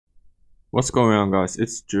What's going on, guys?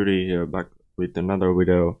 It's Juti here, back with another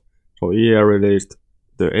video. So EA released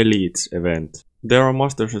the Elites event. There are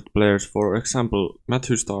master set players. For example,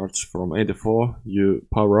 Matthew starts from 84. You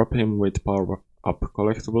power up him with power up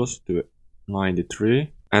collectibles to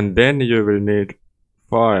 93, and then you will need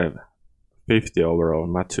 5 50 overall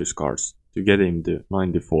Matthews cards to get him to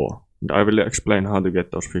 94. And I will explain how to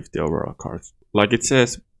get those 50 overall cards. Like it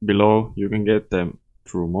says below, you can get them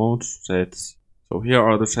through modes, sets. So here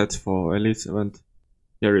are the sets for Elite event.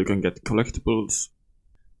 Here you can get collectibles.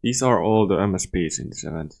 These are all the MSPs in this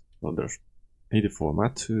event. So there's 84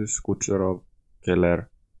 Matthews, Kucherov, Keller,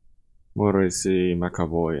 Morrissey,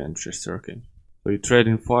 McAvoy and Shesterkin. So you trade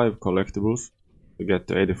in 5 collectibles to get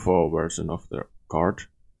the 84 version of the card.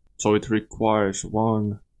 So it requires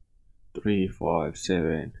 1, 3, 5,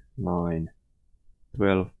 7, 9,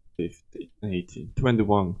 12, 15, 18,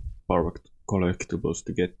 21 power collectibles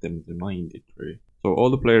to get them to 93. So all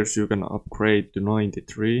the players you can upgrade to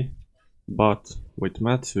 93, but with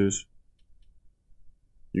Matthews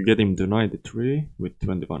you get him to 93 with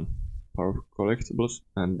 21 power collectibles,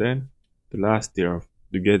 and then the last tier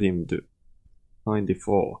to get him to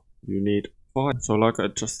 94 you need 5. So like I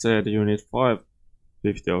just said, you need 5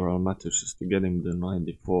 50 overall Matthewses to get him to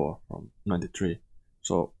 94 from 93.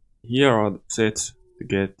 So here are the sets to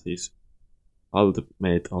get his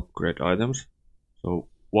ultimate upgrade items. So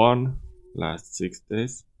 1 lasts 6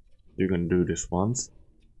 days. You can do this once.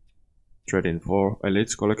 Trade in 4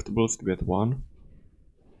 Elites collectibles to get 1.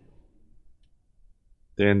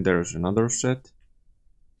 Then there's another set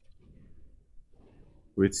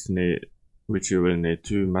which you will need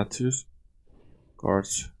 2 Matthews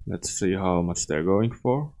cards. Let's see how much they're going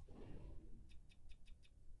for.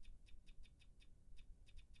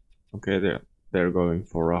 Okay, they're going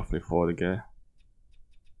for roughly 40k.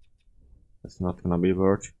 That's not gonna be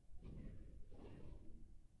worth.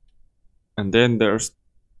 And then there's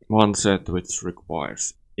one set which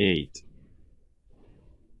requires 8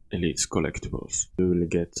 Elites collectibles. You will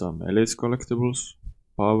get some Elites collectibles,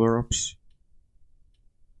 power-ups.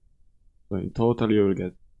 So in total you will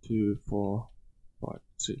get 2, 4, 5,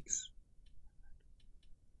 6,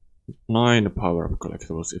 9 power-up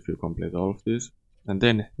collectibles if you complete all of these. And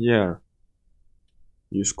then here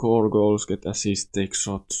you score goals, get assists, take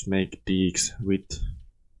shots, make digs with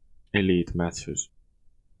Elite Matthews.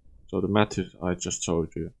 So the Matthews I just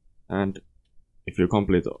showed you. And if you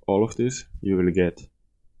complete all of this, you will get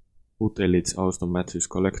HUT Elite's Austin Matthews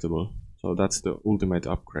collectible. So that's the ultimate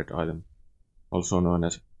upgrade item, also known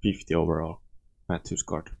as 50 overall Matthews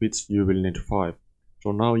card, which you will need 5.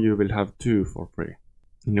 So now you will have 2 for free.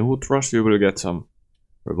 In the HUT Rush you will get some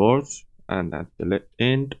rewards, and at the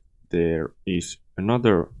end there is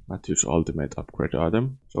another Matthews ultimate upgrade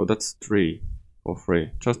item. So that's 3 for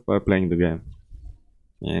free just by playing the game.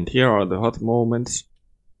 And here are the HUT moments.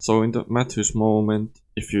 So in the Matthews moment,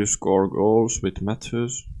 if you score goals with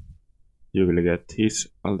Matthews, you will get his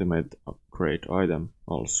ultimate upgrade item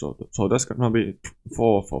also. So that's gonna be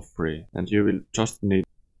 4 for free, and you will just need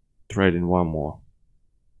to trade in 1 more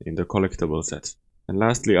in the collectible sets. And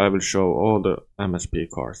lastly, I will show all the MSP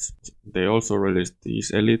cards. They also released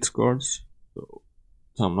these Elite cards, so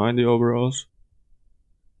some 90 overalls,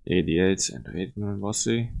 88s and 89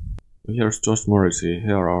 Vasi. Here's just Morrissey.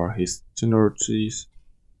 Here are his synergies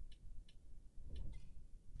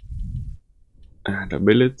and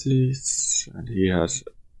abilities, and he has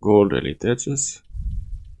gold elite edges,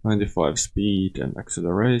 95 speed and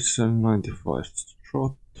acceleration, 95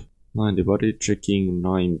 shot, 90 body checking,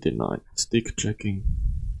 99 stick checking.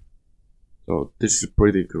 So this is a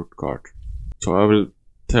pretty good card. So I will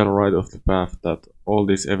tell right off the bat that all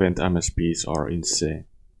these event MSPs are insane.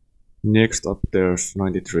 Next up there's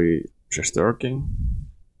 93 Shesterkin.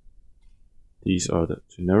 These are the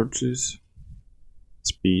synergies,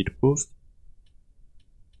 speed boost,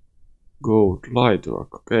 gold light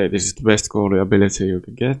work. Okay, this is the best goalie ability you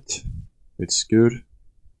can get. It's good.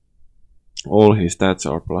 All his stats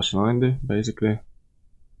are plus 90 basically.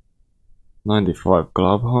 95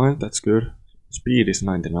 glove height, that's good. Speed is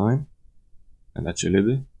 99 and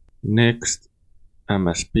agility. Next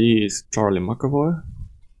MSP is Charlie McAvoy.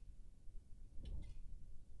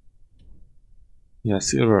 Yeah,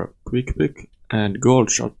 silver quick pick and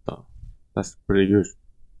gold shutdown. That's pretty good.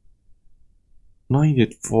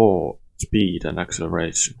 94 speed and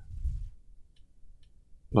acceleration.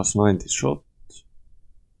 Plus 90 shot.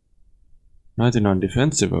 99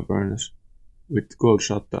 defensive awareness with gold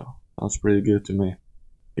shutdown. Sounds pretty good to me.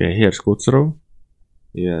 Okay, here's Kucherov.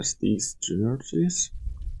 He has these synergies.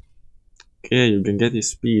 Okay, you can get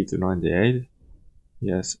his speed to 98.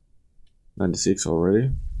 He has 96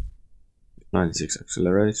 already. 96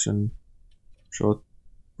 acceleration, Shot,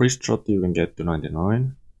 wrist shot you can get to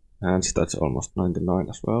 99, and that's almost 99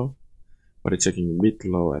 as well. But it's checking a bit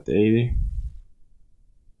low at 80.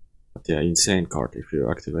 But yeah, insane card if you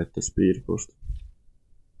activate the speed boost.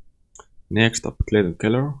 Next up, Clayton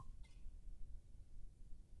Keller.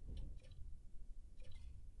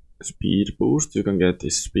 Speed boost, you can get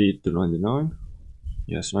his speed to 99.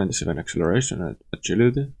 He has 97 acceleration and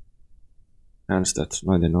agility. And stats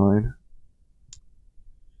 99.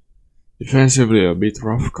 Defensively a bit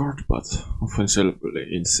rough card, but offensively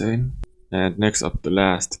insane. And next up, the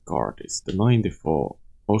last card is the 94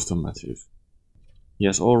 Auston Matthews. He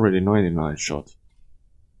has already 99 shot.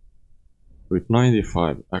 With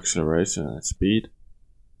 95 acceleration and speed.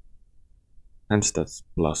 And stats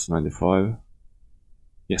plus 95.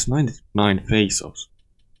 He has 99 face-offs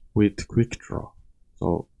with quick draw.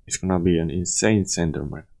 So he's gonna be an insane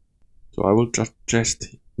centerman. So I will just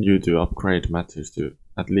suggest you to upgrade Matthews to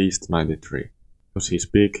at least 93. Because he's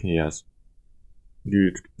big, he has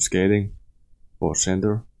good skating for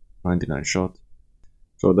center, 99 shot.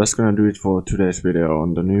 So that's gonna do it for today's video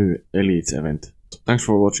on the new Elites event. So thanks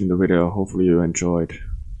for watching the video, hopefully you enjoyed.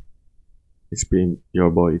 It's been your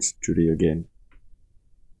boy ItzJuti again.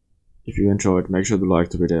 If you enjoyed, make sure to like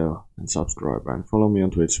the video and subscribe and follow me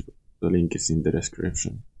on Twitch, the link is in the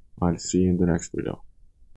description. I'll see you in the next video.